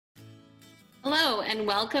Hello, and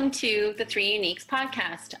welcome to the Three Uniques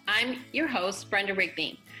podcast. I'm your host, Brenda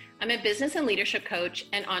Rigney. I'm a business and leadership coach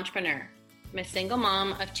and entrepreneur. I'm a single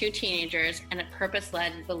mom of 2 teenagers and a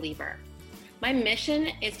purpose-led believer. My mission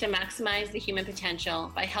is to maximize the human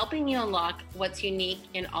potential by helping you unlock what's unique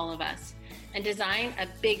in all of us and design a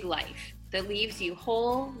big life that leaves you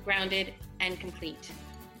whole, grounded, and complete.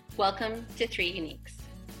 Welcome to Three Uniques.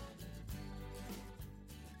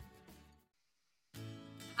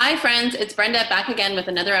 Hi friends, it's Brenda back again with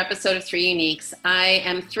another episode of Three Uniques. I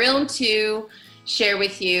am thrilled to share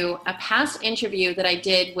with you a past interview that I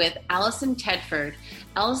did with Alison Tedford.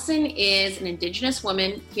 Alison is an Indigenous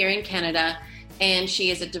woman here in Canada, and she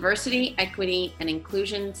is a diversity, equity, and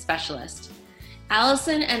inclusion specialist.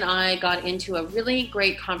 Alison and I got into a really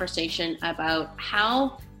great conversation about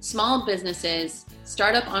how small businesses,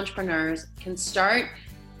 startup entrepreneurs can start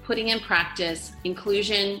putting in practice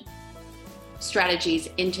inclusion strategies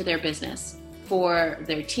into their business for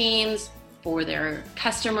their teams, for their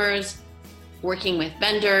customers, working with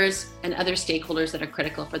vendors and other stakeholders that are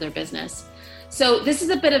critical for their business. So this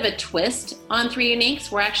is a bit of a twist on Three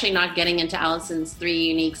Uniques. We're actually not getting into Alison's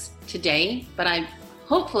Three Uniques today, but I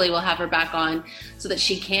hopefully will have her back on so that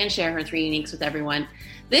she can share her Three Uniques with everyone.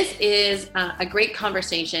 This is a great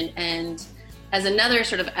conversation, and as another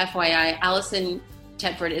sort of FYI, Alison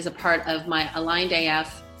Tedford is a part of my Aligned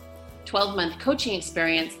AF 12-month coaching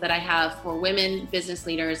experience that I have for women business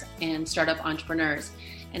leaders and startup entrepreneurs.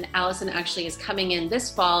 And Alison actually is coming in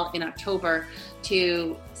this fall in October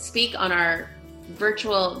to speak on our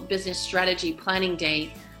virtual business strategy planning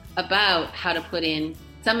day about how to put in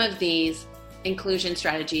some of these inclusion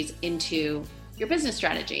strategies into your business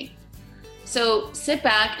strategy. So sit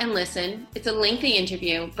back and listen. It's a lengthy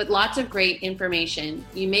interview, but lots of great information.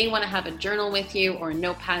 You may want to have a journal with you or a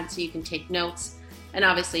notepad so you can take notes. And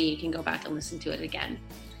obviously you can go back and listen to it again.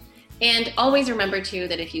 And always remember too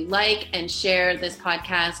that if you like and share this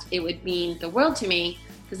podcast, it would mean the world to me,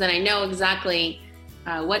 because then I know exactly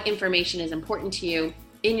what information is important to you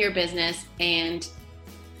in your business and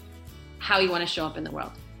how you want to show up in the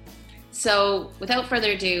world. So without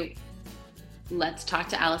further ado, let's talk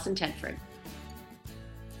to Alison Tedford.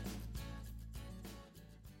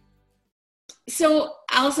 So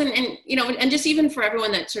Alison, and just even for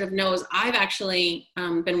everyone that sort of knows, I've actually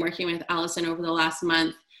been working with Alison over the last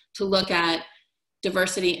month to look at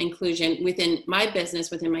diversity inclusion within my business,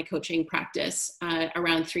 within my coaching practice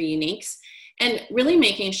around Three Uniques, and really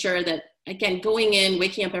making sure that, again, going in,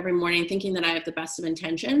 waking up every morning thinking that I have the best of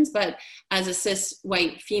intentions, but as a cis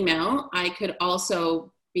white female, I could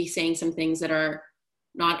also be saying some things that are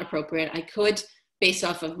not appropriate. I could, based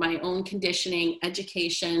off of my own conditioning,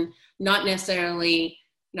 education, not necessarily,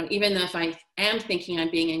 even if I am thinking I'm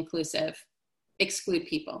being inclusive, exclude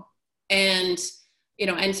people. And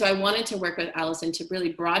so I wanted to work with Alison to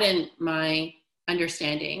really broaden my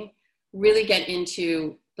understanding, really get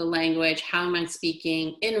into the language, how am I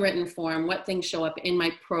speaking in written form, what things show up in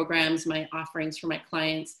my programs, my offerings for my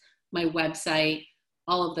clients, my website,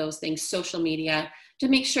 all of those things, social media, to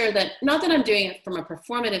make sure that, not that I'm doing it from a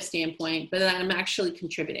performative standpoint, but that I'm actually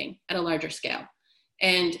contributing at a larger scale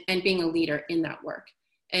and being a leader in that work.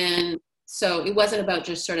 And so it wasn't about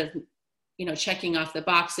just sort of, checking off the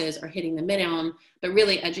boxes or hitting the minimum, but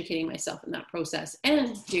really educating myself in that process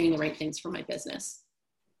and doing the right things for my business.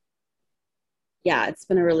 Yeah, it's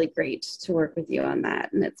been really great to work with you on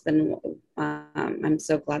that. And it's been, I'm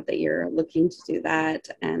so glad that you're looking to do that.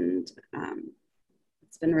 And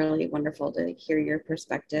it's been really wonderful to hear your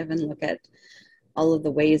perspective and look at all of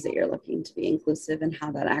the ways that you're looking to be inclusive and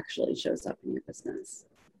how that actually shows up in your business.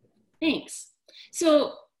 Thanks.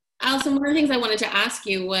 So Alison, one of the things I wanted to ask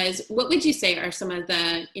you was, what would you say are some of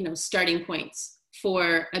the, starting points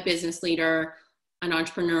for a business leader, an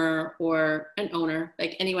entrepreneur, or an owner,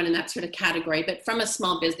 like anyone in that sort of category, but from a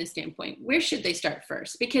small business standpoint, where should they start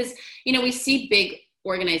first? Because, we see big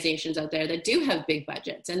organizations out there that do have big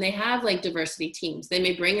budgets and they have like diversity teams. They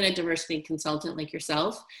may bring in a diversity consultant like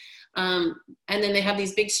yourself. And then they have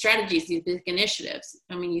these big strategies, these big initiatives.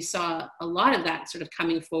 You saw a lot of that sort of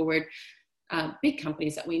coming forward. Big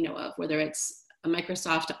companies that we know of, whether it's a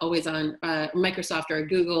Microsoft always on, Microsoft or a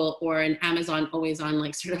Google or an Amazon always on,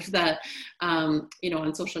 like sort of the,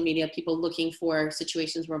 on social media, people looking for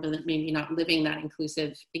situations where they're maybe not living that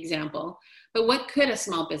inclusive example. But what could a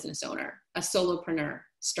small business owner, a solopreneur,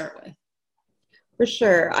 start with? For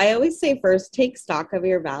sure. I always say first, take stock of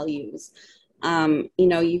your values.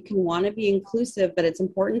 You can want to be inclusive, but it's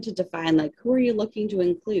important to define, like, who are you looking to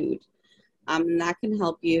include? And that can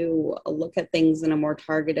help you look at things in a more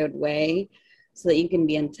targeted way so that you can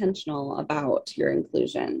be intentional about your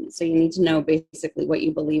inclusion. So you need to know basically what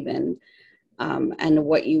you believe in. and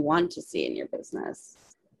what you want to see in your business.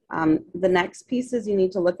 The next piece is you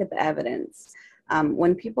need to look at the evidence.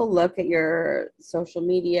 When people look at your social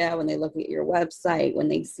media, when they look at your website, when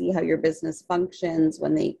they see how your business functions,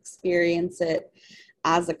 when they experience it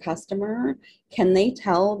as a customer, can they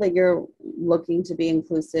tell that you're looking to be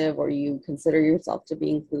inclusive, or you consider yourself to be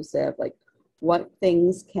inclusive? Like, what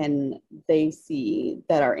things can they see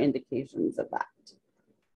that are indications of that?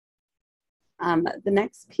 The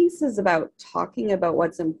next piece is about talking about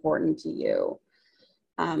what's important to you.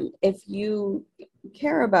 If you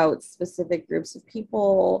care about specific groups of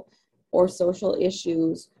people or social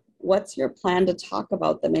issues, what's your plan to talk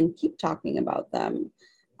about them and keep talking about them?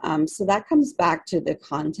 So that comes back to the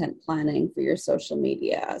content planning for your social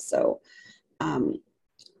media. So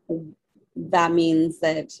that means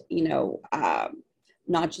that,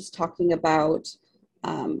 not just talking about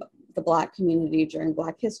the Black community during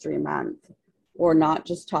Black History Month, or not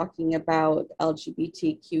just talking about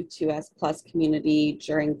LGBTQ2S plus community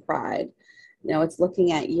during Pride. It's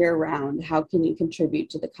looking at year round, how can you contribute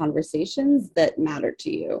to the conversations that matter to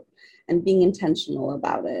you, and being intentional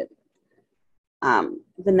about it.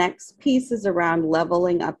 The next piece is around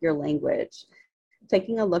leveling up your language,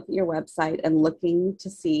 taking a look at your website and looking to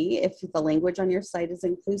see if the language on your site is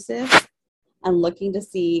inclusive, and looking to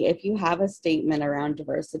see if you have a statement around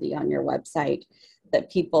diversity on your website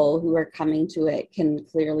that people who are coming to it can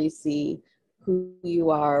clearly see who you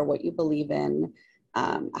are, what you believe in,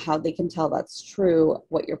 how they can tell that's true,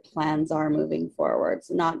 what your plans are moving forward.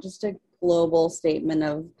 So not just a global statement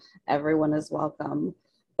of everyone is welcome,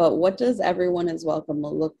 but what does everyone is welcome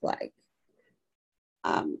look like?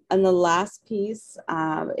 And the last piece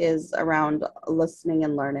is around listening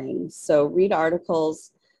and learning. So read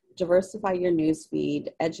articles, diversify your news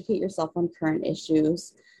feed, educate yourself on current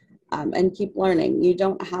issues, and keep learning. You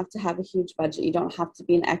don't have to have a huge budget. You don't have to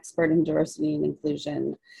be an expert in diversity and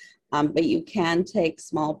inclusion, but you can take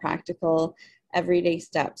small, practical, everyday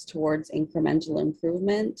steps towards incremental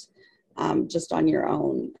improvement just on your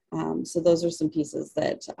own. So those are some pieces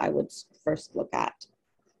that I would first look at.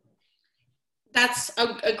 That's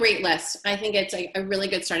a great list. I think it's a really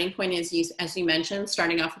good starting point is, as you mentioned,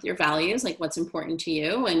 starting off with your values, like what's important to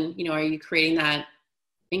you, and, are you creating that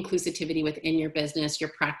inclusivity within your business,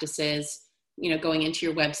 your practices, going into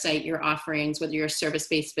your website, your offerings, whether you're a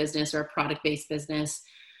service-based business or a product-based business.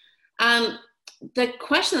 The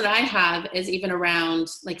question that I have is even around,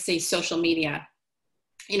 like, say, social media,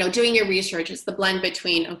 doing your research. It's the blend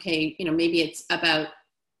between, okay, maybe it's about,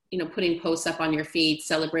 putting posts up on your feed,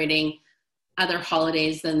 celebrating other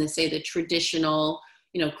holidays than say the traditional,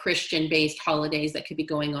 Christian-based holidays that could be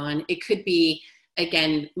going on. It could be,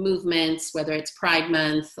 again, movements, whether it's Pride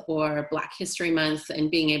Month or Black History Month,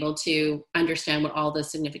 and being able to understand what all the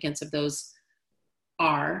significance of those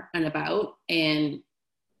are and about. And,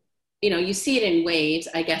 you see it in waves,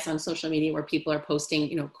 I guess, on social media where people are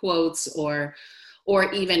posting, quotes or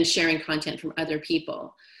even sharing content from other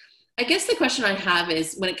people. I guess the question I have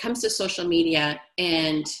is, when it comes to social media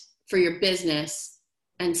and for your business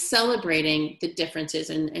and celebrating the differences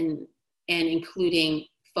and including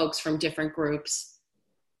folks from different groups,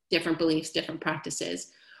 different beliefs, different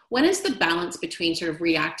practices, when is the balance between sort of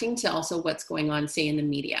reacting to also what's going on, say, in the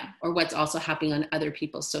media, or what's also happening on other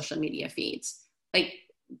people's social media feeds? Like,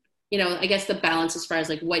 I guess the balance as far as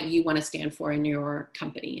like what you want to stand for in your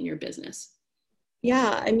company, in your business.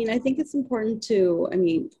 Yeah, I think it's important to,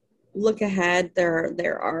 look ahead.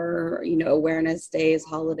 There are, awareness days,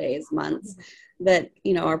 holidays, months that,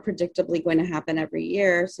 are predictably going to happen every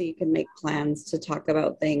year. So you can make plans to talk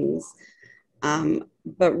about things.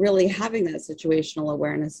 But really having that situational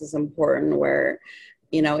awareness is important, where,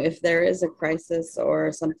 if there is a crisis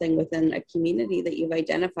or something within a community that you've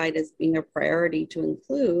identified as being a priority to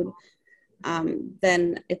include,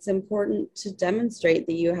 then it's important to demonstrate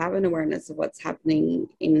that you have an awareness of what's happening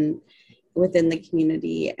within the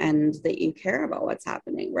community, and that you care about what's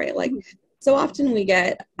happening, right? Like, so often we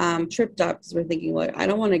get tripped up because we're thinking, like, I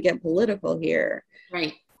don't want to get political here.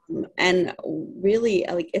 Right. And really,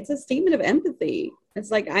 like, it's a statement of empathy. It's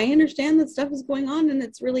like, I understand that stuff is going on and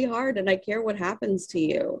it's really hard, and I care what happens to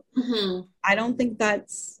you. Mm-hmm. I don't think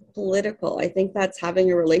that's political. I think that's having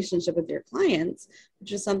a relationship with your clients,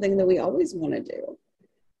 which is something that we always want to do.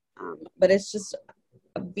 But it's just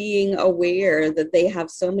being aware that they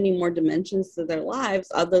have so many more dimensions to their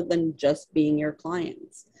lives other than just being your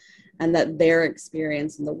clients, and that their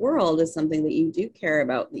experience in the world is something that you do care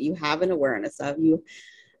about, that you have an awareness of. You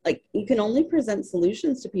can only present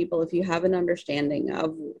solutions to people if you have an understanding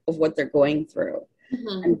of what they're going through,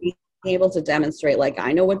 and being able to demonstrate, like,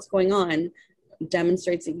 I know what's going on.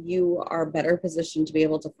 demonstrates that you are better positioned to be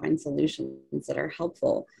able to find solutions that are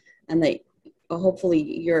helpful, and that hopefully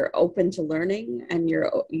you're open to learning, and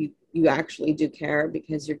you actually do care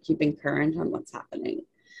because you're keeping current on what's happening.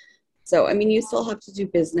 So, I mean, you still have to do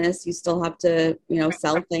business. You still have to,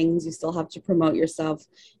 sell things. You still have to promote yourself.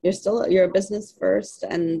 You're a business first,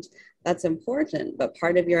 and that's important. But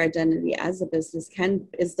part of your identity as a business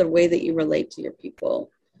is the way that you relate to your people.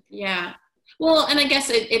 Yeah. Well, and I guess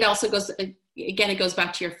it also goes, again, it goes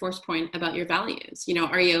back to your first point about your values.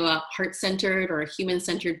 Are you a heart-centered or a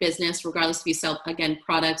human-centered business, regardless if you sell, again,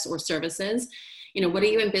 products or services? What are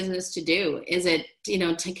you in business to do? Is it,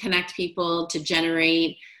 to connect people, to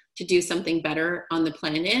generate, to do something better on the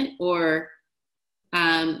planet? Or,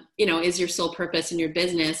 is your sole purpose in your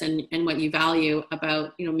business and what you value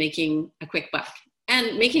about, making a quick buck?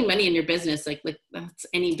 And making money in your business, like that's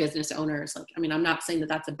any business owners. I'm not saying that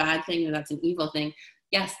that's a bad thing or that's an evil thing.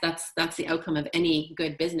 Yes, that's the outcome of any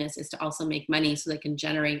good business, is to also make money so they can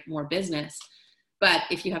generate more business. But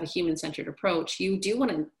if you have a human-centered approach, you do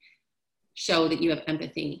want to show that you have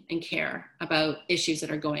empathy and care about issues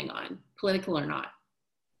that are going on, political or not.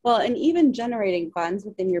 Well, and even generating funds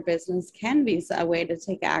within your business can be a way to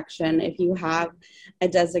take action if you have a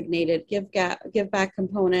designated give back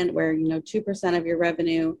component where 2% of your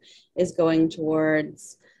revenue is going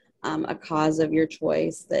towards a cause of your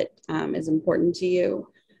choice that is important to you,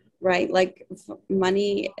 right? Like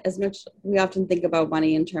money, as much we often think about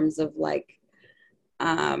money in terms of like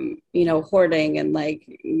hoarding and like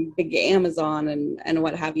big Amazon and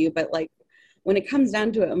what have you, but like when it comes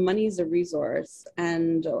down to it, money is a resource.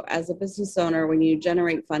 And as a business owner, when you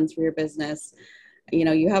generate funds for your business,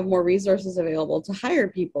 you have more resources available to hire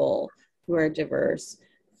people who are diverse,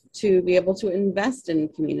 to be able to invest in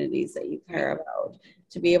communities that you care about,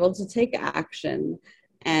 to be able to take action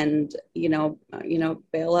and,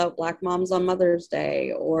 bail out Black moms on Mother's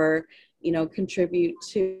Day, or, contribute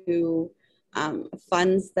to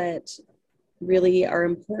funds that really are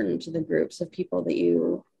important to the groups of people that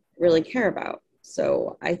you really care about.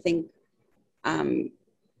 So I think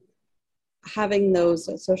having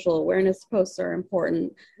those social awareness posts are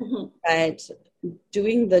important, but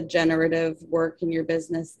doing the generative work in your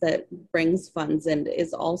business that brings funds in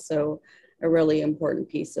is also a really important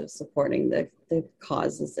piece of supporting the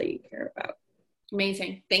causes that you care about.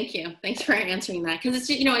 Amazing. Thank you. Thanks for answering that. Because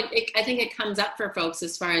it's, I think it comes up for folks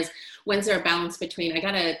as far as when's there a balance between, I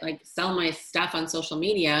got to like sell my stuff on social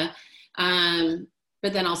media.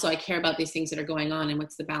 But then also I care about these things that are going on, and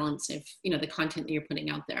what's the balance of, the content that you're putting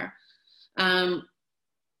out there.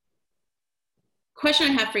 Question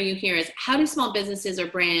I have for you here is, how do small businesses or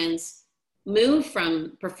brands move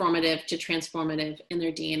from performative to transformative in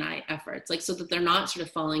their D&I efforts? Like, so that they're not sort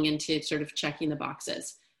of falling into sort of checking the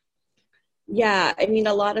boxes. Yeah, I mean,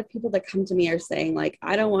 a lot of people that come to me are saying like,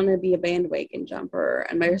 I don't want to be a bandwagon jumper.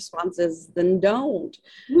 And my response is, then don't.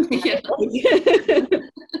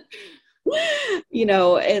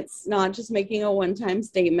 It's not just making a one-time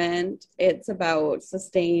statement. It's about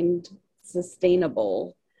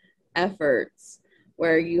sustainable efforts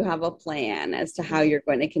where you have a plan as to how you're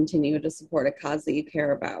going to continue to support a cause that you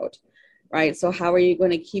care about, right? So how are you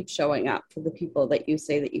going to keep showing up for the people that you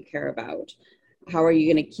say that you care about? How are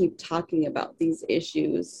you going to keep talking about these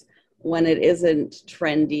issues when it isn't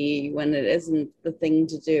trendy, when it isn't the thing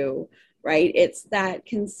to do, right? It's that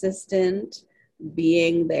consistent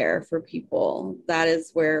being there for people. That is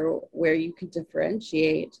where you can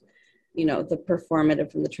differentiate, the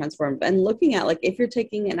performative from the transformative, and looking at like, if you're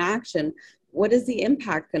taking an action, what is the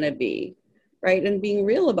impact going to be, right? And being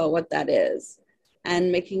real about what that is,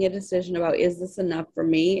 and making a decision about, is this enough for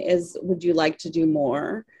me? Would you like to do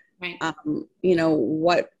more? Right.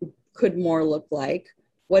 What could more look like?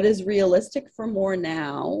 What is realistic for more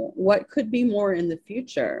now? What could be more in the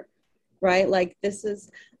future, right? Like, this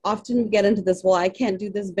is often we get into this, well, I can't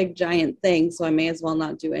do this big giant thing, so I may as well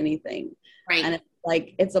not do anything. Right. And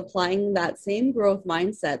it's applying that same growth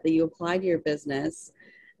mindset that you apply to your business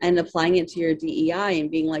and applying it to your DEI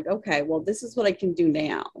and being like, okay, well, this is what I can do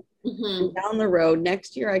now. And down the road,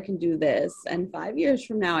 next year I can do this, and 5 years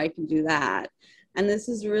from now I can do that. And this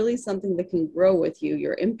is really something that can grow with you.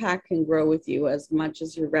 Your impact can grow with you as much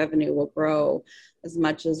as your revenue will grow, as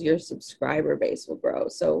much as your subscriber base will grow.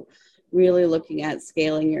 So really looking at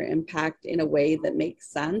scaling your impact in a way that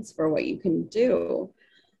makes sense for what you can do,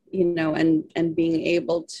 and being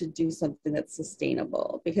able to do something that's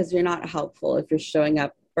sustainable, because you're not helpful if you're showing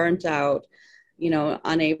up burnt out,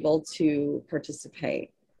 unable to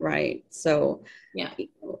participate, right? So yeah,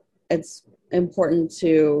 it's important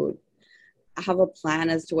to have a plan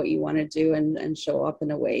as to what you want to do and show up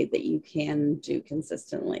in a way that you can do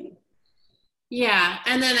consistently. Yeah.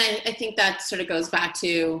 And then I think that sort of goes back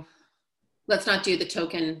to, let's not do the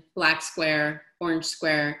token black square, orange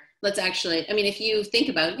square. Let's actually, I mean, if you think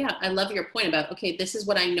about, yeah, I love your point about, okay, this is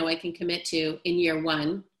what I know I can commit to in year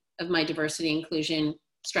one of my diversity inclusion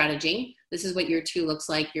strategy. This is what year two looks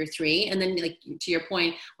like, year three. And then, like, to your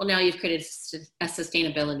point, well, now you've created a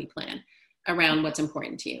sustainability plan around what's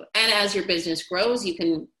important to you. And as your business grows, you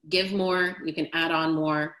can give more, you can add on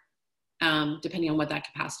more, depending on what that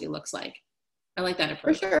capacity looks like. I like that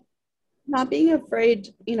approach. For sure. Not being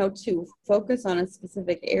afraid, to focus on a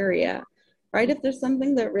specific area, right? If there's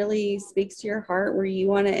something that really speaks to your heart where you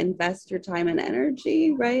want to invest your time and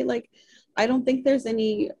energy, right? Like, I don't think there's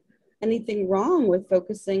anything wrong with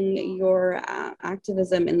focusing your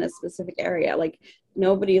activism in a specific area. Like,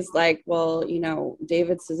 nobody's like, well,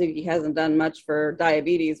 David Suzuki hasn't done much for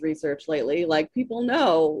diabetes research lately. Like, people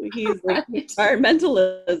know he's like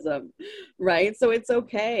environmentalism, right? So it's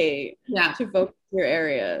okay to focus your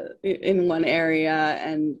area in one area,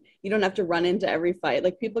 and you don't have to run into every fight.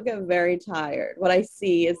 Like, people get very tired. What I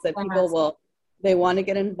see is that people they want to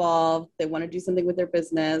get involved, they want to do something with their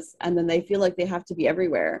business, and then they feel like they have to be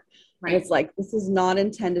everywhere. Right. And it's like, this is not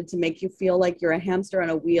intended to make you feel like you're a hamster on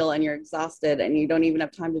a wheel and you're exhausted and you don't even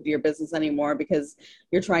have time to do your business anymore because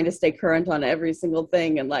you're trying to stay current on every single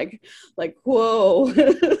thing, and like, whoa,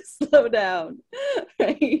 slow down,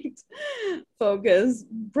 right? Focus,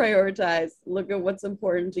 prioritize, look at what's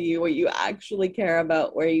important to you, what you actually care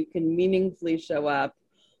about, where you can meaningfully show up,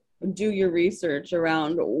 do your research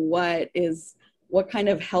around what kind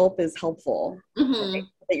of help is helpful, right?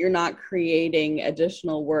 That you're not creating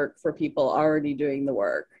additional work for people already doing the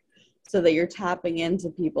work, so that you're tapping into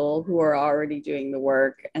people who are already doing the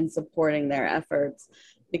work and supporting their efforts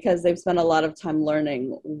because they've spent a lot of time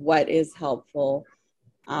learning what is helpful.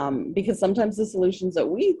 Because sometimes the solutions that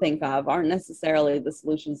we think of aren't necessarily the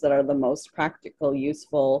solutions that are the most practical,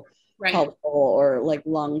 useful, helpful, or like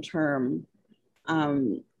long-term.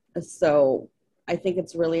 So I think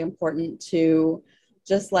it's really important to,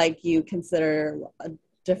 just like you consider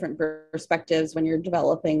different perspectives when you're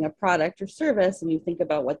developing a product or service and you think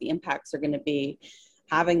about what the impacts are going to be,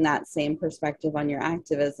 having that same perspective on your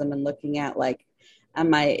activism and looking at, like,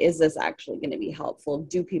 is this actually going to be helpful?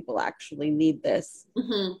 Do people actually need this?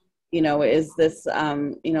 Is this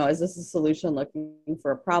a solution looking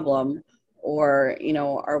for a problem? Or,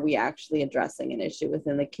 are we actually addressing an issue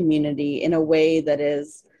within the community in a way that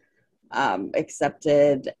is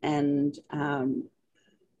accepted and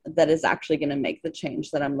that is actually going to make the change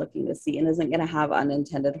that I'm looking to see and isn't going to have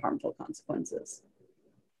unintended harmful consequences?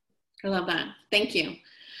 I love that. Thank you.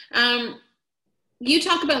 You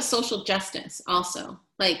talk about social justice also.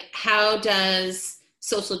 Like, how does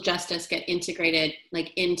social justice get integrated,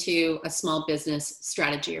 like, into a small business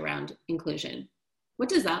strategy around inclusion? What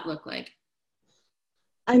does that look like?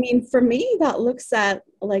 I mean, for me, that looks at,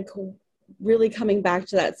 like, really coming back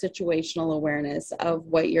to that situational awareness of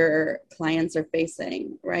what your clients are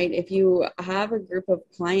facing, right? If you have a group of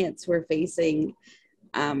clients who are facing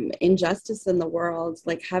injustice in the world,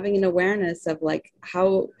 like, having an awareness of, like,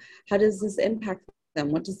 how does this impact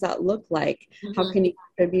them? What does that look like? How can you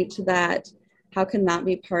contribute to that? How can that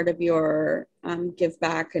be part of your give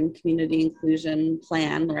back and community inclusion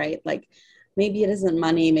plan, right? Like, maybe it isn't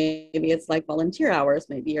money, maybe it's like volunteer hours,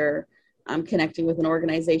 maybe you're connecting with an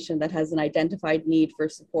organization that has an identified need for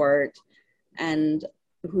support and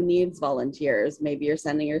who needs volunteers. Maybe you're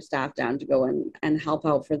sending your staff down to go and help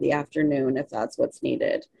out for the afternoon if that's what's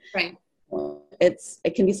needed. Right.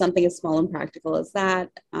 It can be something as small and practical as that,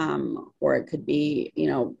 or it could be,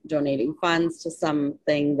 donating funds to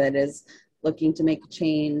something that is looking to make a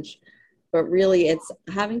change. But really, it's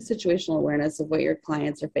having situational awareness of what your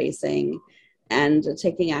clients are facing and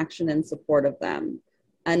taking action in support of them,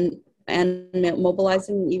 and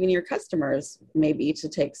mobilizing even your customers maybe to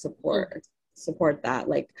take support that.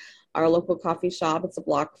 Like, our local coffee shop, it's a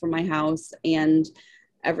block from my house, and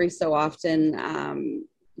every so often,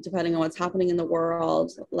 depending on what's happening in the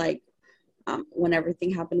world, like when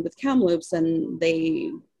everything happened with Kamloops, and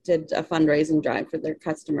they did a fundraising drive for their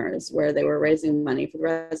customers where they were raising money for the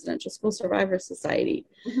Residential School Survivors Society.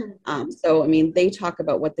 So, I mean, they talk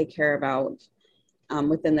about what they care about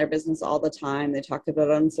within their business all the time. They talk about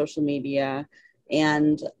it on social media,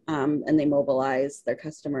 and they mobilize their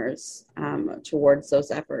customers towards those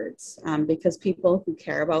efforts, because people who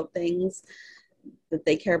care about things that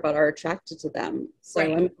they care about are attracted to them. So I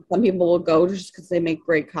mean, some people will go just because they make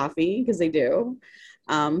great coffee, because they do.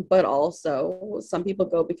 But also some people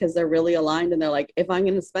go because they're really aligned and they're like, if I'm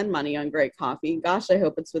going to spend money on great coffee, gosh, I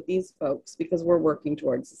hope it's with these folks because we're working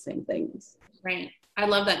towards the same things. Right. I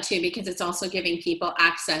love that too, because it's also giving people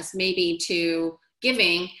access maybe to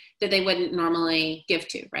giving that they wouldn't normally give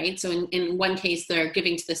to, right? So in one case, they're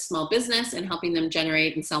giving to this small business and helping them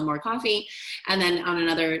generate and sell more coffee. And then on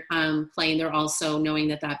another plane, they're also knowing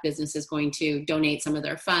that that business is going to donate some of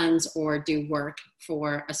their funds or do work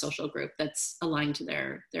for a social group that's aligned to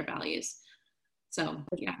their values. So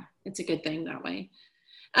yeah, it's a good thing that way.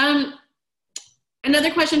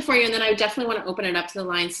 Another question for you, and then I definitely want to open it up to the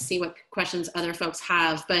lines to see what questions other folks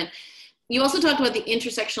have. But you also talked about the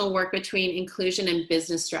intersectional work between inclusion and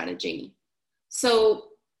business strategy. So,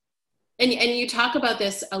 and you talk about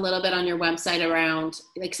this a little bit on your website around,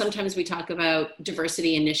 like sometimes we talk about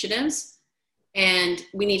diversity initiatives and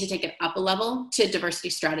we need to take it up a level to diversity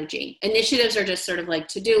strategy. Initiatives are just sort of like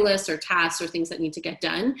to-do lists or tasks or things that need to get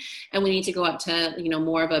done. And we need to go up to,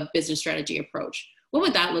 more of a business strategy approach. What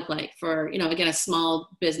would that look like for, again, a small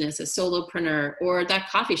business, a solopreneur, or that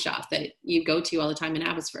coffee shop that you go to all the time in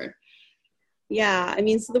Abbotsford? Yeah,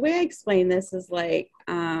 so the way I explain this is like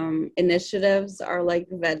initiatives are like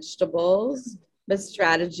vegetables, but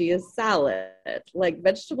strategy is salad. Like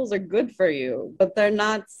vegetables are good for you, but they're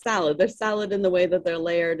not salad. They're salad in the way that they're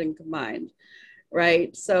layered and combined,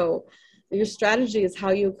 right? So your strategy is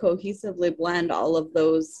how you cohesively blend all of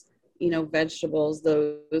those, vegetables,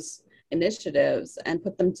 those initiatives, and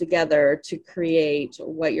put them together to create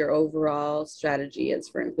what your overall strategy is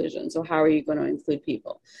for inclusion. So how are you going to include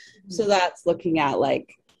people? Mm-hmm. So that's looking at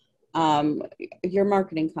like your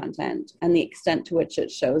marketing content and the extent to which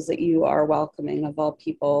it shows that you are welcoming of all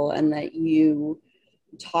people and that you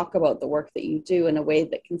talk about the work that you do in a way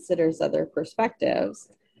that considers other perspectives.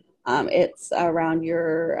 It's around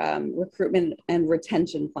your recruitment and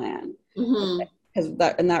retention plan. Mm-hmm. Because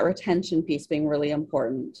that retention piece being really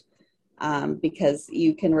important. Because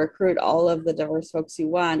you can recruit all of the diverse folks you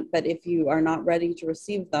want, but if you are not ready to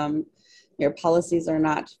receive them, your policies are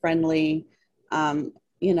not friendly,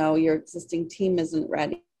 your existing team isn't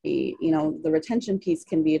ready, the retention piece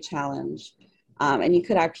can be a challenge, and you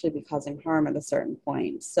could actually be causing harm at a certain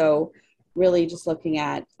point. So really just looking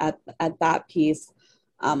at that piece,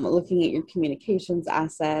 looking at your communications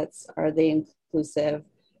assets, are they inclusive?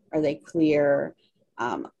 Are they clear?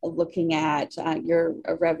 Looking at your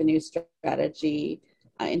revenue strategy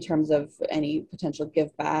in terms of any potential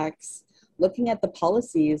givebacks, looking at the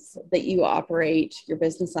policies that you operate your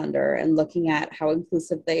business under and looking at how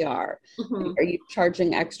inclusive they are. Mm-hmm. Are you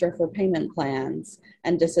charging extra for payment plans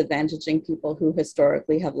and disadvantaging people who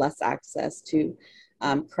historically have less access to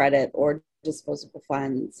credit or disposable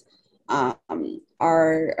funds?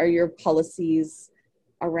 Are your policies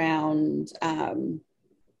around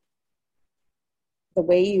the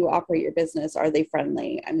way you operate your business, are they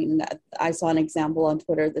friendly? I saw an example on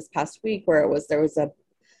Twitter this past week where there was a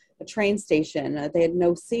train station. They had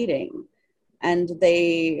no seating, and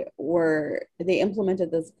they implemented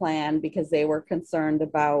this plan because they were concerned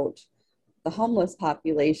about the homeless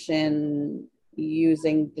population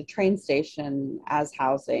using the train station as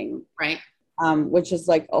housing. Right. Which is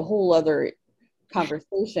like a whole other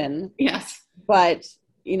conversation. Yes. But,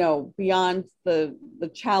 beyond the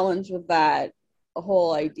challenge with that, the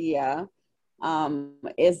whole idea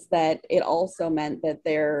is that it also meant that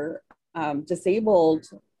their disabled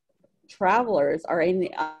travelers are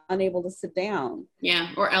unable to sit down. Yeah,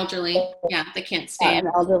 or elderly. Yeah, they can't stand.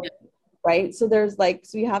 Elderly, right? So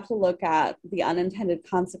so you have to look at the unintended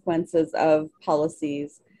consequences of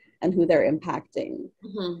policies and who they're impacting.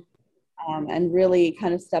 Mm-hmm. And really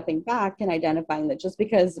kind of stepping back and identifying that just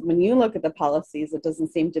because when you look at the policies, it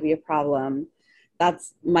doesn't seem to be a problem,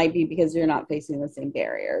 might be because you're not facing the same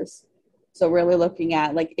barriers. So really looking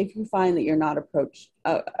at, like, if you find that you're not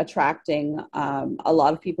attracting a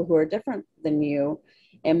lot of people who are different than you,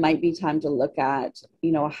 it might be time to look at,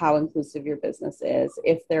 how inclusive your business is.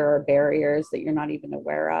 If there are barriers that you're not even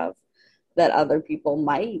aware of, that other people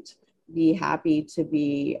might be happy to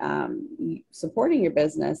be supporting your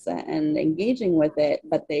business and engaging with it,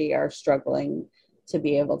 but they are struggling to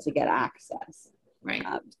be able to get access. Right.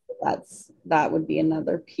 That would be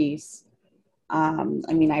another piece. I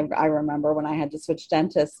remember when I had to switch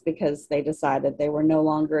dentists because they decided they were no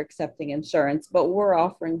longer accepting insurance, but were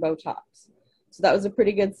offering Botox. So that was a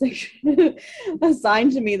pretty good a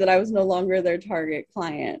sign to me that I was no longer their target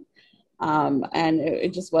client. And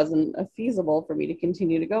it just wasn't feasible for me to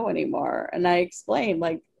continue to go anymore. And I explained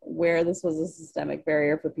like where this was a systemic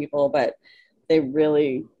barrier for people, but they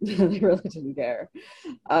really didn't care.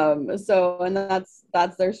 And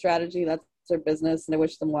that's their strategy. That's their business. And I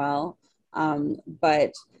wish them well.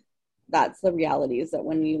 But that's the reality, is that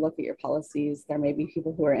when you look at your policies, there may be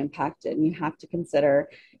people who are impacted, and you have to consider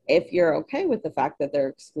if you're okay with the fact that they're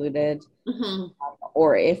excluded,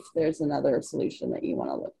 or if there's another solution that you want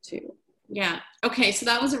to look to. Yeah. Okay. So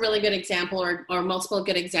that was a really good example, or multiple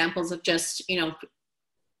good examples of just,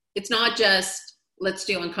 it's not just let's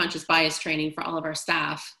do unconscious bias training for all of our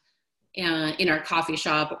staff in our coffee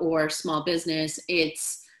shop or small business.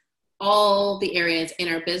 It's all the areas in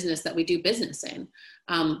our business that we do business in,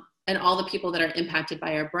 and all the people that are impacted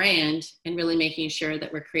by our brand, and really making sure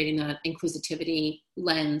that we're creating that inclusivity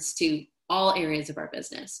lens to all areas of our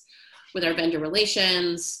business, with our vendor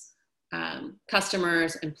relations,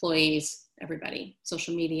 customers, employees, everybody,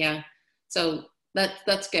 social media. So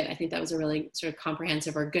that's good. I think that was a really sort of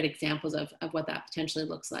comprehensive or good examples of what that potentially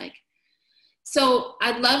looks like. So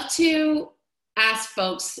I'd love to ask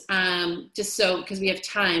folks, because we have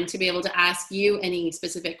time, to be able to ask you any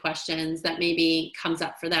specific questions that maybe comes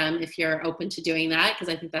up for them, if you're open to doing that,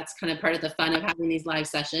 because I think that's kind of part of the fun of having these live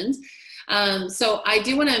sessions. So I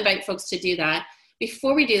do want to invite folks to do that.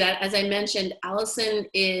 Before we do that, as I mentioned, Alison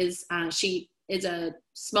she is a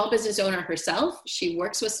small business owner herself. She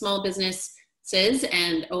works with small businesses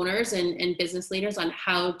and owners and business leaders on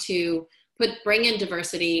how to bring in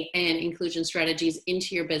diversity and inclusion strategies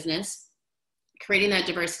into your business, creating that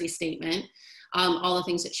diversity statement, all the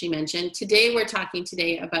things that she mentioned. Today, we're talking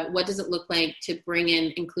about what does it look like to bring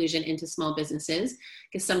in inclusion into small businesses,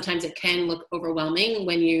 because sometimes it can look overwhelming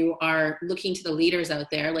when you are looking to the leaders out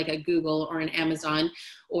there, like a Google or an Amazon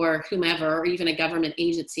or whomever, or even a government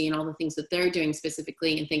agency and all the things that they're doing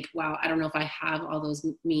specifically, and think, wow, I don't know if I have all those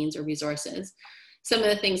means or resources. Some of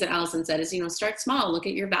the things that Alison said is, start small, look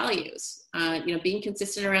at your values, being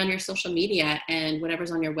consistent around your social media and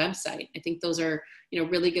whatever's on your website. I think those are,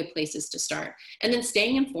 really good places to start. And then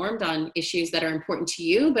staying informed on issues that are important to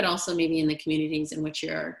you, but also maybe in the communities in which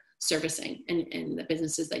you're servicing and the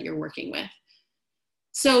businesses that you're working with.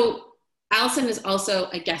 So Alison is also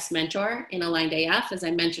a guest mentor in Aligned AF. As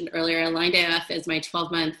I mentioned earlier, Aligned AF is my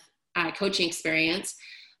 12-month coaching experience.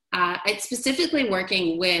 It's specifically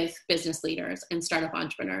working with business leaders and startup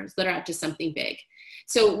entrepreneurs that are up to something big.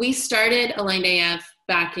 So we started Aligned AF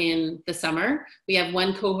back in the summer. We have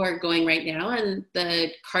one cohort going right now, and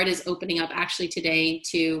the card is opening up actually today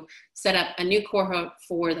to set up a new cohort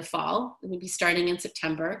for the fall. We'll be starting in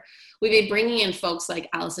September. We'll be bringing in folks like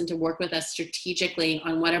Alison to work with us strategically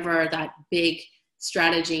on whatever that big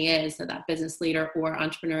strategy is that that business leader or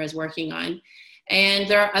entrepreneur is working on. And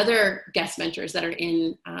there are other guest mentors that are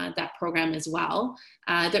in that program as well,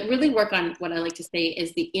 that really work on what I like to say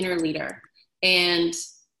is the inner leader. And,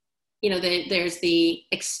 there's the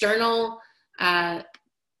external, I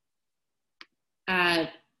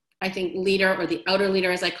think, leader, or the outer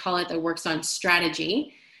leader, as I call it, that works on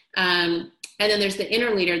strategy. And then there's the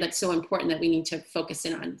inner leader that's so important that we need to focus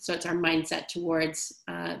in on. So it's our mindset towards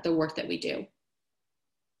the work that we do.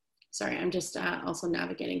 Sorry, I'm just also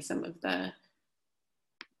navigating some of the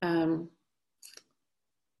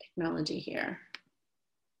technology here.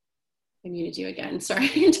 I muted you again.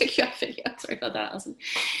 Sorry, I took you off video. Sorry about that, Alison.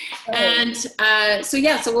 And so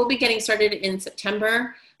we'll be getting started in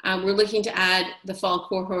September. We're looking to add the fall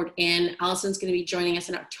cohort in. Alison's going to be joining us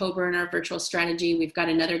in October in our virtual strategy. We've got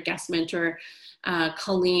another guest mentor,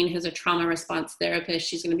 Colleen, who's a trauma response therapist.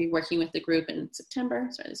 She's going to be working with the group in September.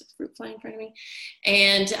 Sorry, there's a fruit flying in front of me.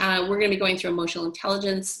 And we're going to be going through emotional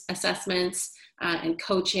intelligence assessments and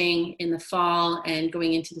coaching in the fall and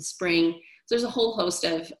going into the spring. So there's a whole host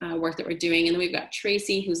of work that we're doing. And then we've got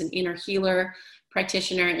Tracy, who's an inner healer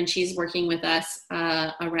practitioner, and she's working with us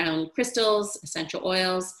around crystals, essential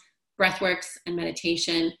oils, breathworks, and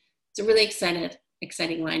meditation. It's a really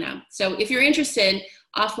exciting lineup. So if you're interested,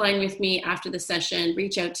 offline with me after the session,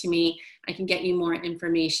 reach out to me. I can get you more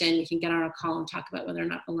information. We can get on a call and talk about whether or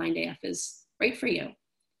not Aligned AF is right for you.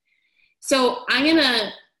 So I'm going to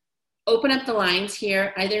open up the lines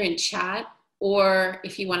here, either in chat, or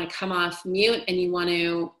if you want to come off mute and you want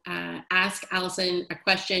to ask Alison a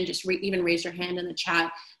question, just even raise your hand in the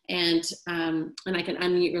chat, and I can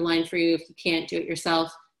unmute your line for you if you can't do it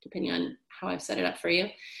yourself, depending on how I've set it up for you.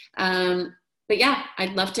 But yeah,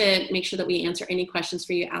 I'd love to make sure that we answer any questions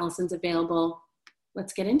for you. Alison's available.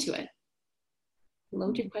 Let's get into it.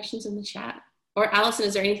 Load your questions in the chat. Or Alison,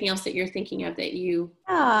 is there anything else that you're thinking of that you...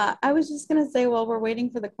 Yeah, I was just going to say, while we're waiting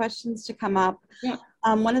for the questions to come up,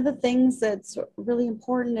 one of the things that's really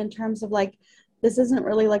important in terms of this isn't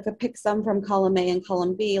really like a pick some from column A and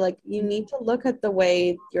column B. You need to look at the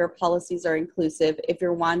way your policies are inclusive if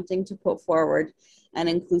you're wanting to put forward an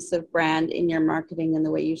inclusive brand in your marketing and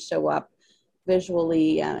the way you show up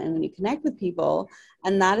visually and when you connect with people.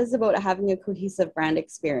 And that is about having a cohesive brand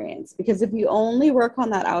experience. Because if you only work on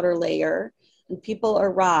that outer layer and people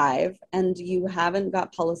arrive and you haven't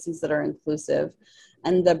got policies that are inclusive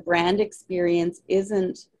and the brand experience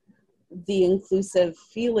isn't the inclusive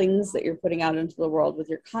feelings that you're putting out into the world with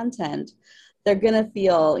your content, they're going to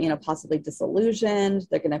feel, possibly disillusioned.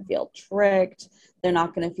 They're going to feel tricked. They're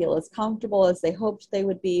not going to feel as comfortable as they hoped they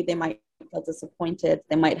would be. They might feel disappointed.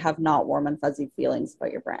 They might have not warm and fuzzy feelings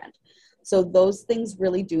about your brand. So those things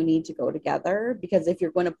really do need to go together, because if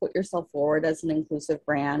you're going to put yourself forward as an inclusive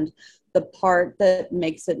brand, the part that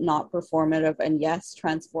makes it not performative and yes,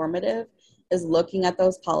 transformative is looking at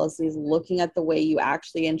those policies, looking at the way you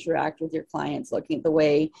actually interact with your clients, looking at the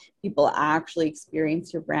way people actually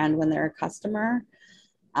experience your brand when they're a customer,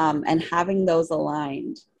 and having those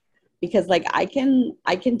aligned. Because I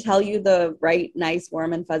can tell you the right, nice,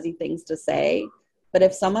 warm and fuzzy things to say, but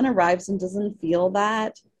if someone arrives and doesn't feel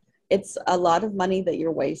that, it's a lot of money that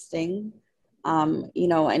you're wasting, and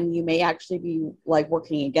you may actually be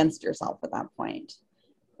working against yourself at that point.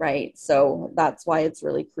 Right. So that's why it's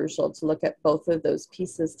really crucial to look at both of those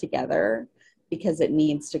pieces together, because it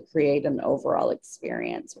needs to create an overall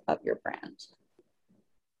experience of your brand.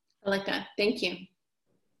 I like that. Thank you.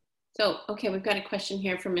 So, okay, we've got a question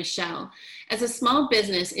here from Michelle. As a small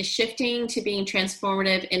business is shifting to being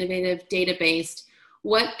transformative, innovative, data-based,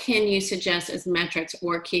 what can you suggest as metrics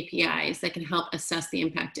or KPIs that can help assess the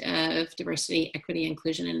impact of diversity, equity,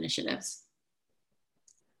 inclusion initiatives?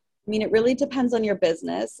 It really depends on your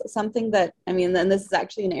business. Something that, and this is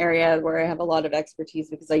actually an area where I have a lot of expertise,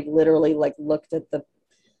 because I literally looked at the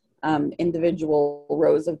individual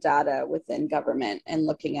rows of data within government and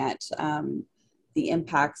looking at the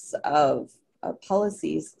impacts of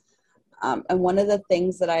policies. And one of the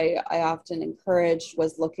things that I often encouraged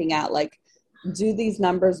was looking at do these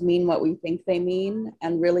numbers mean what we think they mean,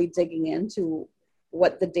 and really digging into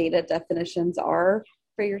what the data definitions are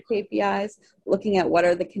for your KPIs, looking at what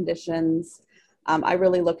are the conditions. I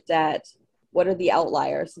really looked at what are the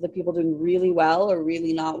outliers, so the people doing really well or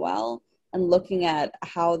really not well, and looking at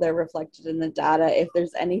how they're reflected in the data. If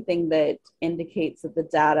there's anything that indicates that the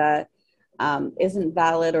data isn't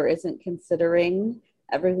valid or isn't considering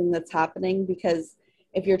everything that's happening, because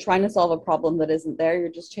if you're trying to solve a problem that isn't there, you're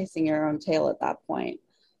just chasing your own tail at that point.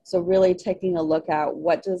 So really taking a look at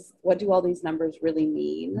what do all these numbers really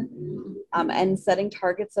mean, and setting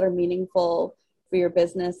targets that are meaningful for your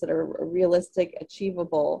business, that are realistic,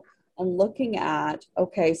 achievable, and looking at,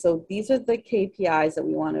 okay, so these are the KPIs that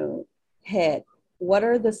we want to hit. What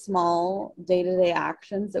are the small day-to-day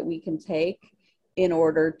actions that we can take in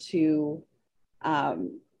order to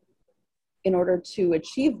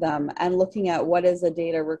achieve them, and looking at what is a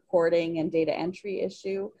data recording and data entry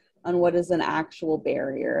issue, and what is an actual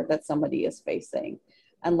barrier that somebody is facing,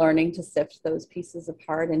 and learning to sift those pieces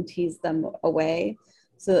apart and tease them away,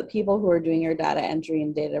 so that people who are doing your data entry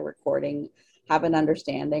and data recording have an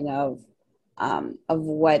understanding of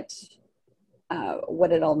what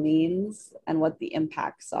it all means and what the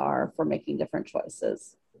impacts are for making different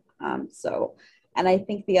choices. And I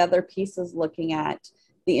think the other piece is looking at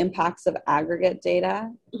the impacts of aggregate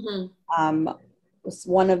data. Mm-hmm.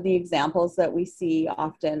 One of the examples that we see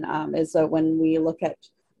often is when we look at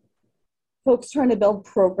folks trying to build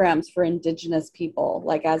programs for Indigenous people,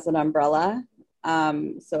 as an umbrella.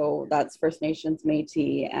 So that's First Nations,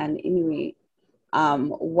 Métis, and Inuit.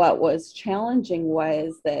 What was challenging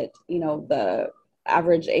was that, the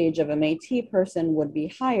average age of a Métis person would be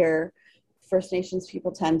higher. First Nations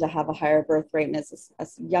people tend to have a higher birth rate and it's a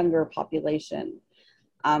younger population.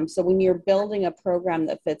 So when you're building a program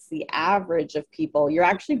that fits the average of people, you're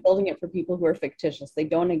actually building it for people who are fictitious. They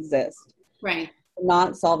don't exist. Right.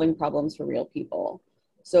 Not solving problems for real people.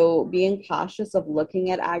 So being cautious of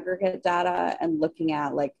looking at aggregate data and looking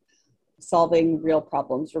at solving real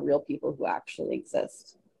problems for real people who actually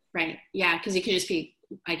exist. Right. Yeah. Because you could just be,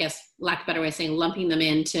 I guess, lack of a better way of saying, lumping them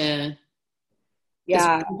into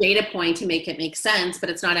data point to make it make sense, but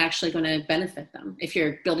it's not actually going to benefit them if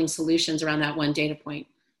you're building solutions around that one data point.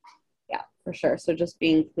 Yeah, for sure. So just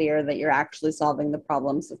being clear that you're actually solving the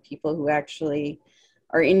problems of people who actually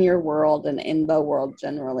are in your world and in the world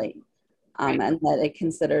generally, right. And that it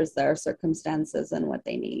considers their circumstances and what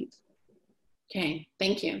they need. Okay,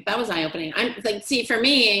 thank you. That was eye-opening. For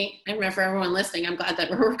me, I remember for everyone listening, I'm glad that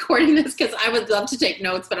we're recording this, because I would love to take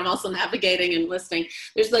notes, but I'm also navigating and listening.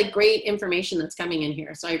 There's great information that's coming in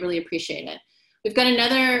here, so I really appreciate it. We've got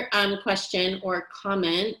another question or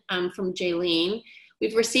comment from Jaylene.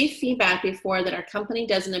 We've received feedback before that our company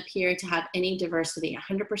doesn't appear to have any diversity,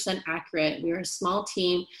 100% accurate. We're a small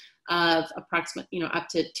team of approximately, up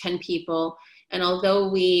to 10 people. And although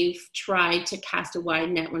we've tried to cast a wide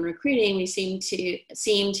net when recruiting, we seemed in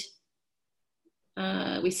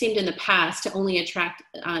the past to only attract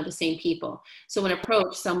the same people. So when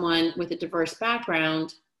approach someone with a diverse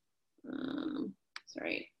background,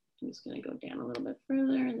 sorry, I'm just going to go down a little bit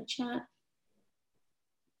further in the chat.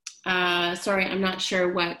 Sorry, I'm not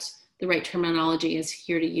sure what the right terminology is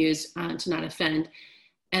here to use to not offend.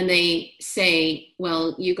 And they say,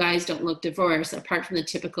 well, you guys don't look diverse apart from the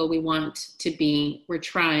typical we want to be. We've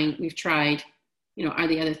tried, are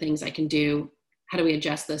the other things I can do? How do we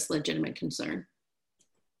adjust this legitimate concern?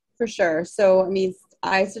 For sure. So, I mean,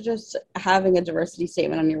 I suggest having a diversity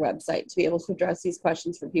statement on your website to be able to address these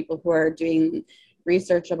questions for people who are doing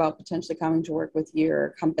research about potentially coming to work with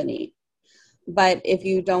your company. But if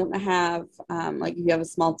you don't have, if you have a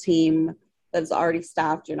small team that's already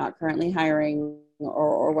staffed, you're not currently hiring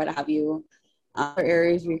or what have you, other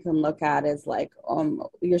areas you can look at is like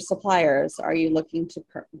your suppliers. Are you looking to,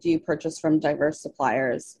 do you purchase from diverse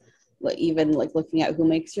suppliers? Even like looking at who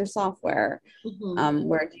makes your software,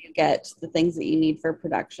 where do you get the things that you need for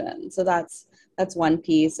production? So that's one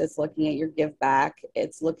piece. It's looking at your give back.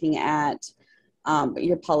 It's looking at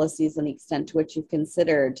your policies and the extent to which you've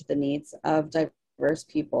considered the needs of diverse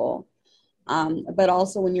people. But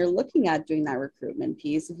also when you're looking at doing that recruitment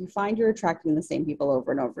piece, if you find you're attracting the same people over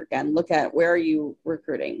and over again, look at where are you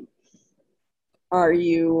recruiting? Are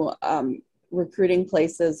you recruiting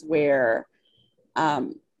places where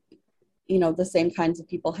the same kinds of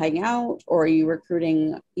people hang out, or are you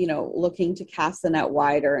recruiting, looking to cast the net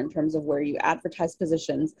wider in terms of where you advertise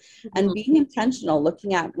positions, and being intentional,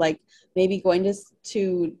 looking at like maybe going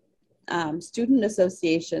to student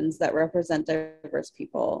associations that represent diverse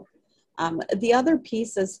people. The other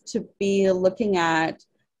piece is to be looking at,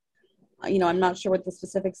 I'm not sure what the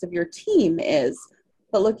specifics of your team is,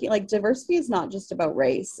 but looking like diversity is not just about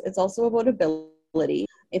race. It's also about ability.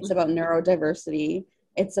 It's about neurodiversity.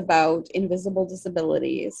 It's about invisible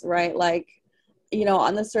disabilities, right? Like,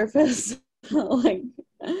 on the surface, like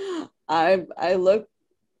I look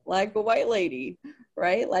like a white lady,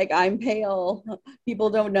 right? Like I'm pale. People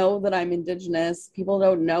don't know that I'm Indigenous. People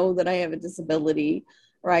don't know that I have a disability,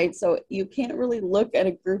 right? So you can't really look at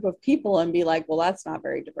a group of people and be like, well, that's not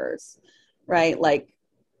very diverse, right? Like,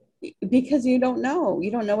 because you don't know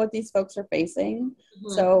what these folks are facing.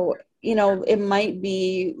 So it might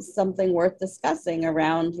be something worth discussing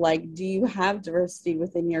around, like, do you have diversity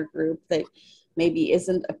within your group that maybe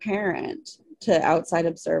isn't apparent to outside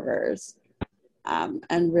observers?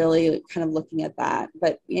 And really kind of looking at that.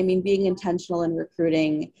 But I mean, being intentional in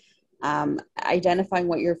recruiting, identifying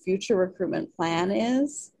what your future recruitment plan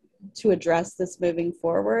is to address this moving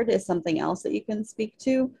forward is something else that you can speak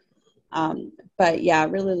to. But yeah,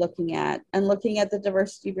 really looking at the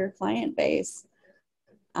diversity of your client base.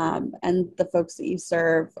 And the folks that you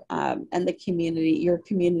serve, and the community, your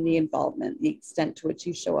community involvement, the extent to which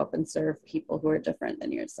you show up and serve people who are different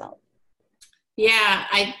than yourself. Yeah,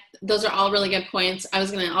 those are all really good points. I was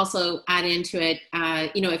going to also add into it,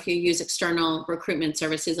 if you use external recruitment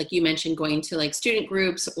services, like you mentioned, going to like student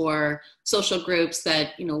groups or social groups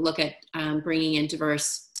that, look at bringing in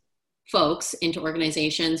diverse folks into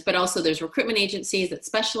organizations, but also there's recruitment agencies that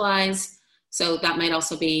specialize. So that might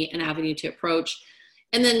also be an avenue to approach.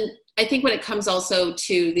 And then I think when it comes also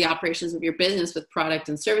to the operations of your business with product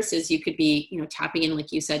and services, you could be, tapping in,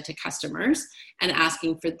 like you said, to customers and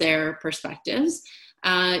asking for their perspectives.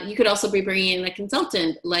 You could also be bringing in a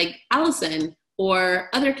consultant like Alison or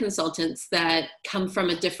other consultants that come from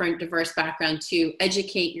a different diverse background to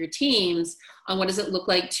educate your teams on what does it look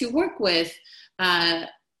like to work with,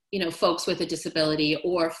 folks with a disability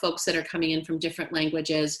or folks that are coming in from different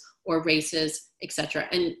languages or races, et cetera,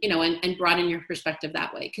 and broaden your perspective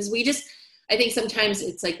that way. Because I think sometimes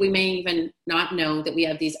it's like we may even not know that we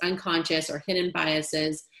have these unconscious or hidden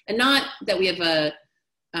biases, and not that we have a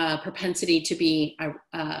propensity to be,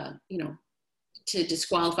 to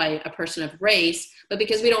disqualify a person of race, but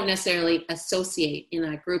because we don't necessarily associate in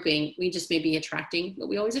that grouping, we just may be attracting what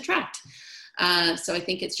we always attract. So I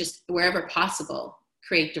think it's just wherever possible,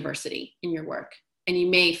 create diversity in your work. And you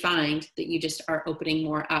may find that you just are opening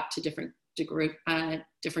more up to different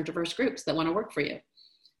diverse groups that want to work for you.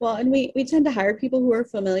 Well, and we tend to hire people who are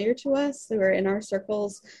familiar to us, who are in our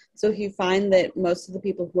circles. So if you find that most of the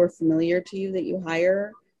people who are familiar to you that you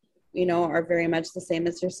hire, are very much the same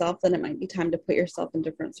as yourself, then it might be time to put yourself in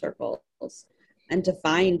different circles and to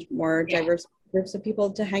find more diverse groups of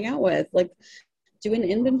people to hang out with. Like, do an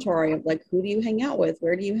inventory of like, who do you hang out with?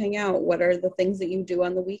 Where do you hang out? What are the things that you do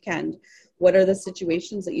on the weekend? What are the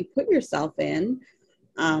situations that you put yourself in?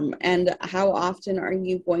 And how often are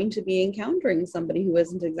you going to be encountering somebody who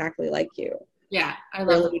isn't exactly like you? Yeah, I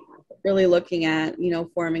love that. Really, really looking at,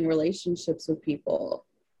 forming relationships with people,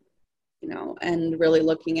 and really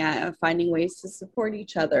looking at finding ways to support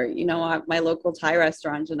each other. My local Thai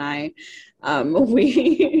restaurant and I,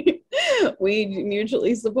 we we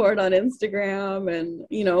mutually support on Instagram,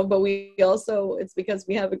 and but we also, it's because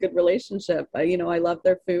we have a good relationship. I love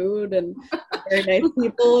their food, and they're very nice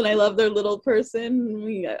people, and I love their little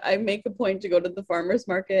person. I make a point to go to the farmers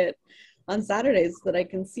market on Saturdays so that I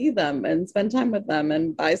can see them and spend time with them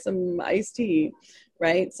and buy some iced tea,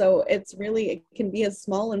 right? So it can be as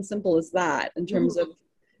small and simple as that in terms of,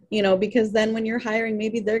 because then when you're hiring,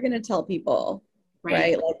 maybe they're going to tell people,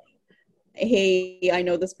 right? Like, hey, I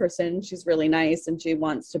know this person, she's really nice, and she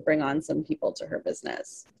wants to bring on some people to her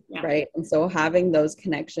business, right? And so having those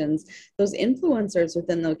connections, those influencers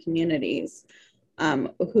within the communities,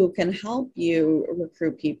 who can help you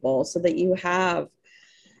recruit people so that you have,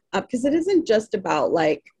 because it isn't just about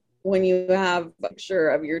like when you have a picture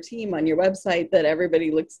of your team on your website that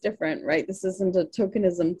everybody looks different, right? This isn't a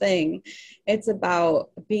tokenism thing. It's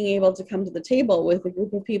about being able to come to the table with a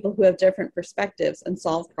group of people who have different perspectives and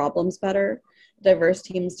solve problems better. Diverse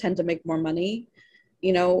teams tend to make more money.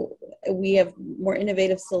 We have more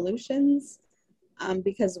innovative solutions,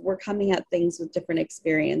 because we're coming at things with different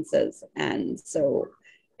experiences. And so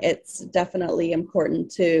it's definitely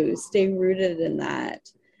important to stay rooted in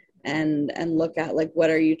that, and look at like,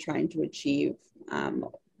 what are you trying to achieve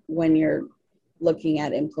when you're looking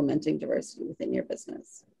at implementing diversity within your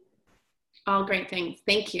business. All great things.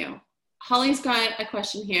 Thank you. Holly's got a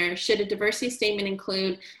question here. Should a diversity statement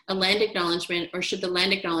include a land acknowledgement, or should the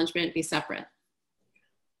land acknowledgement be separate?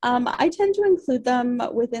 I tend to include them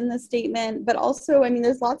within the statement, but also,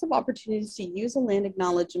 there's lots of opportunities to use a land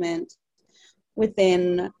acknowledgement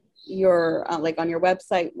within your like on your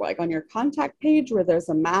website, like on your contact page where there's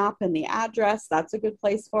a map and the address. That's a good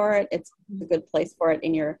place for it. It's a good place for it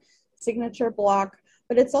in your signature block,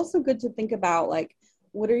 but it's also good to think about like,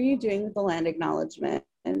 what are you doing with the land acknowledgement,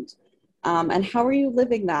 and how are you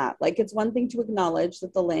living that? Like, it's one thing to acknowledge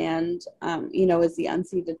that the land is the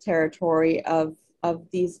unceded territory of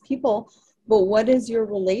these people, but what is your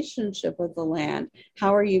relationship with the land?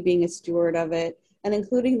 How are you being a steward of it? And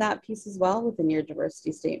including that piece as well within your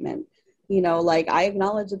diversity statement. Like, I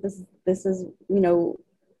acknowledge that this is,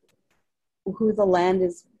 who the land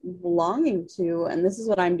is belonging to, and this is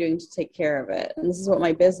what I'm doing to take care of it. And this is what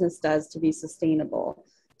my business does to be sustainable.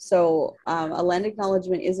 So a land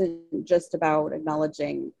acknowledgement isn't just about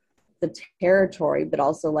acknowledging the territory, but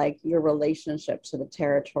also like your relationship to the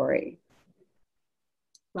territory.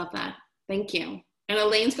 Love that. Thank you. And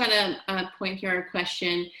Elaine's got a point here, a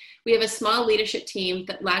question. We have a small leadership team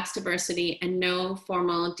that lacks diversity and no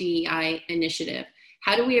formal DEI initiative.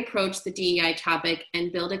 How do we approach the DEI topic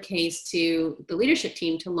and build a case to the leadership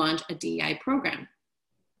team to launch a DEI program?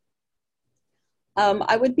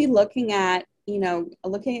 I would be looking at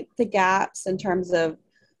the gaps in terms of,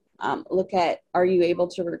 look at, are you able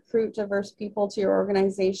to recruit diverse people to your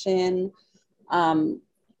organization? Are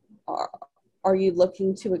you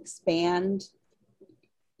looking to expand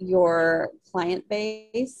your client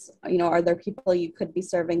base? Are there people you could be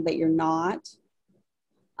serving that you're not?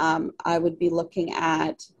 I would be looking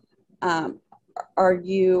at,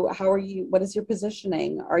 what is your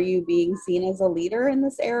positioning? Are you being seen as a leader in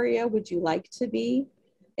this area? Would you like to be?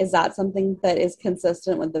 Is that something that is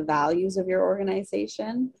consistent with the values of your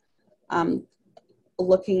organization?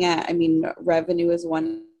 Looking at, revenue is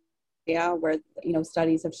one area where,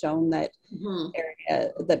 studies have shown that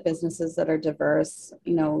that businesses that are diverse,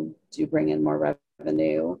 do bring in more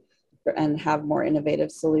revenue and have more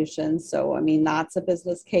innovative solutions. So, that's a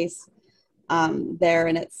business case there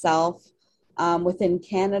in itself. Within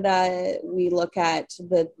Canada, we look at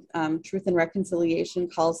the Truth and Reconciliation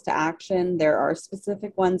calls to action. There are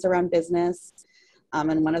specific ones around business.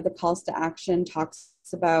 And one of the calls to action talks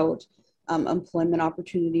about employment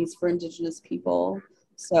opportunities for Indigenous people.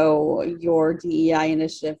 So your DEI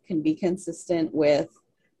initiative can be consistent with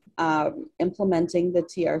implementing the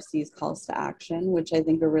TRC's calls to action, which I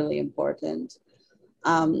think are really important.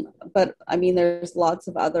 But there's lots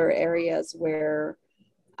of other areas where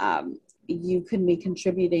you can be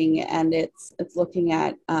contributing, and it's looking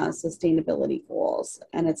at sustainability goals,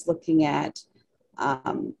 and it's looking at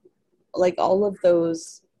like all of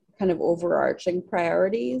those kind of overarching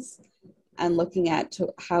priorities, and looking at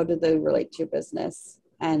how do they relate to your business,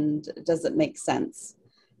 and does it make sense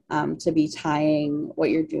to be tying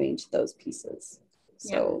what you're doing to those pieces.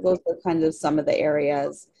 So those are kind of some of the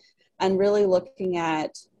areas, and really looking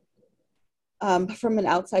at from an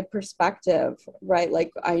outside perspective, right?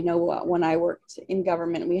 Like, I know when I worked in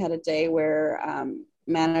government, we had a day where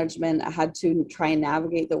management had to try and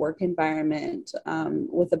navigate the work environment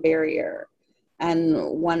with a barrier. And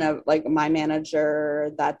one of my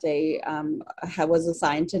manager that day was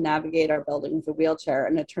assigned to navigate our building with a wheelchair,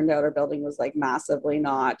 and it turned out our building was massively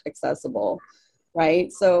not accessible,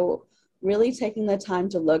 right? So really taking the time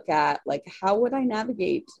to look at how would I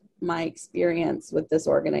navigate my experience with this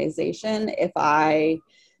organization if I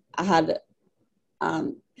had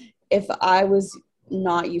if I was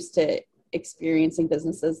not used to experiencing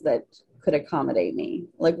businesses that could accommodate me.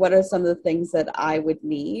 What are some of the things that I would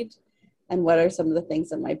need, and what are some of the things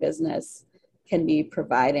that my business can be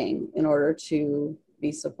providing in order to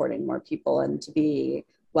be supporting more people and to be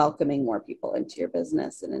welcoming more people into your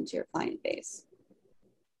business and into your client base.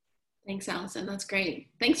 Thanks, Alison. That's great.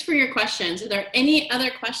 Thanks for your questions. Are there any other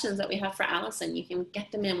questions that we have for Alison? You can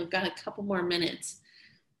get them in. We've got a couple more minutes.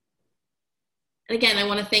 And again, I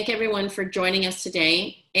want to thank everyone for joining us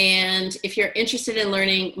today. And if you're interested in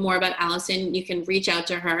learning more about Alison, you can reach out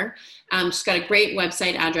to her. She's got a great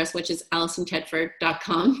website address, which is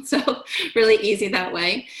AlisonTedford.com. So really easy that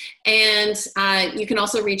way. And you can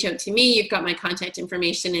also reach out to me. You've got my contact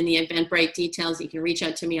information in the Eventbrite details. You can reach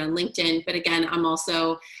out to me on LinkedIn. But again, I'm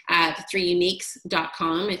also at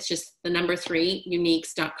 3uniques.com. It's just the number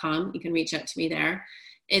 3uniques.com. You can reach out to me there.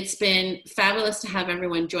 It's been fabulous to have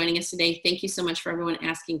everyone joining us today. Thank you so much for everyone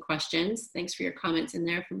asking questions. Thanks for your comments in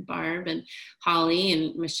there from Barb and Holly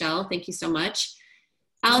and Michelle. Thank you so much.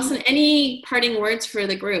 Alison, any parting words for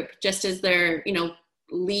the group, just as they're,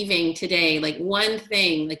 leaving today? One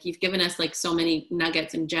thing, you've given us so many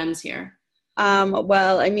nuggets and gems here.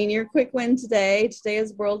 Well, your quick win today. Today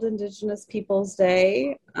is World Indigenous Peoples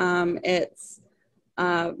Day. It's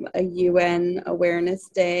a UN Awareness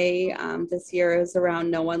Day. This year is around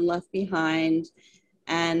No One Left Behind,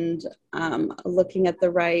 and looking at the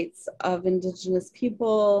rights of Indigenous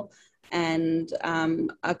people, and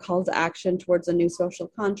a call to action towards a new social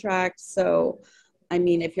contract. So,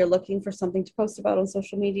 if you're looking for something to post about on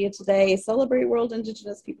social media today, celebrate World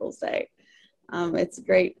Indigenous Peoples Day. It's a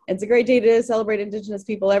great day to celebrate Indigenous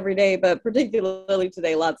people every day, but particularly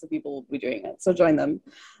today, lots of people will be doing it. So join them.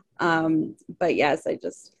 But yes, I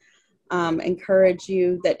just encourage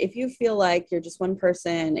you that if you feel like you're just one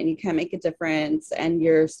person and you can't make a difference, and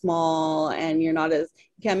you're small and you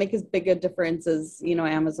can't make as big a difference as,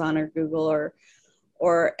 Amazon or Google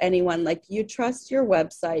or anyone, you trust your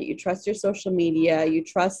website, you trust your social media, you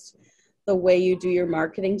trust the way you do your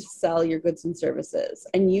marketing to sell your goods and services.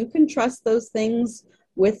 And you can trust those things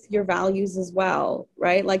with your values as well,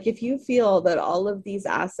 right? If you feel that all of these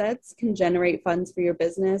assets can generate funds for your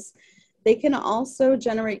business, they can also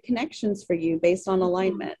generate connections for you based on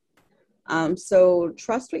alignment. So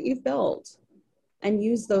trust what you've built and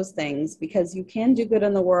use those things, because you can do good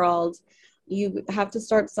in the world. You have to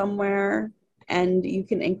start somewhere, and you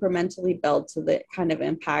can incrementally build to the kind of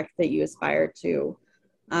impact that you aspire to.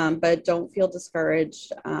 But don't feel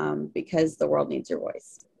discouraged, because the world needs your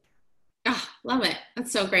voice. Oh, love it.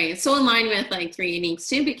 That's so great. It's so aligned with 3 Uniques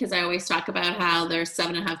too, because I always talk about how there's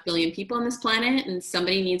 7.5 billion people on this planet, and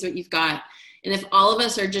somebody needs what you've got. And if all of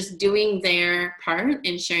us are just doing their part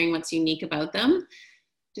and sharing what's unique about them,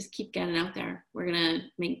 just keep getting out there. We're going to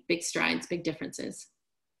make big strides, big differences.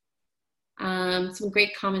 Some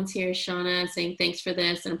great comments here. Shauna saying, thanks for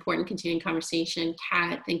this, an important continuing conversation.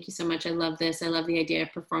 Kat, thank you so much. I love this. I love the idea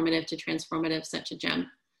of performative to transformative, such a gem.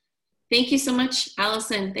 Thank you so much,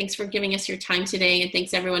 Alison. Thanks for giving us your time today, and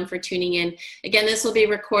thanks everyone for tuning in. Again, this will be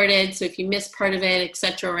recorded, so if you missed part of it,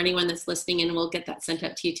 etc., or anyone that's listening in, we'll get that sent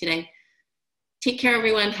out to you today. Take care,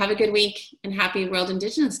 everyone. Have a good week, and happy World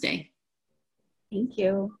Indigenous Day. Thank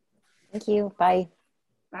you. Thank you. Bye.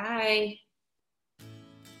 Bye.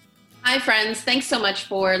 Hi, friends. Thanks so much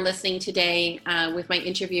for listening today with my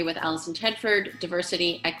interview with Alison Tedford,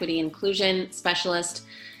 Diversity, Equity, Inclusion Specialist.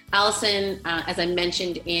 Alison, as I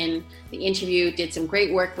mentioned in the interview, did some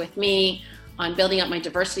great work with me on building up my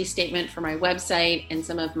diversity statement for my website and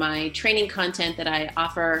some of my training content that I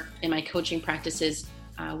offer in my coaching practices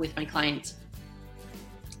with my clients.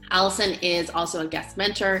 Alison is also a guest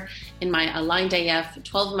mentor in my Aligned AF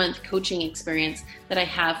 12-month coaching experience that I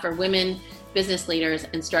have for women, business leaders,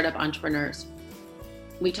 and startup entrepreneurs.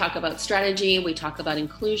 We talk about strategy, we talk about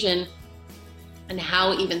inclusion, and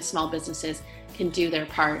how even small businesses can do their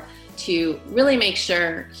part to really make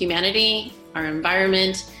sure humanity, our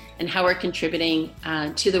environment, and how we're contributing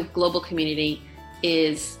to the global community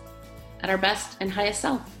is at our best and highest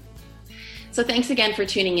self. So thanks again for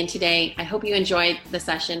tuning in today. I hope you enjoyed the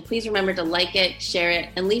session. Please remember to like it, share it,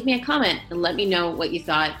 and leave me a comment and let me know what you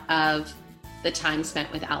thought of the time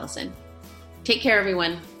spent with Alison. Take care,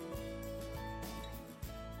 everyone.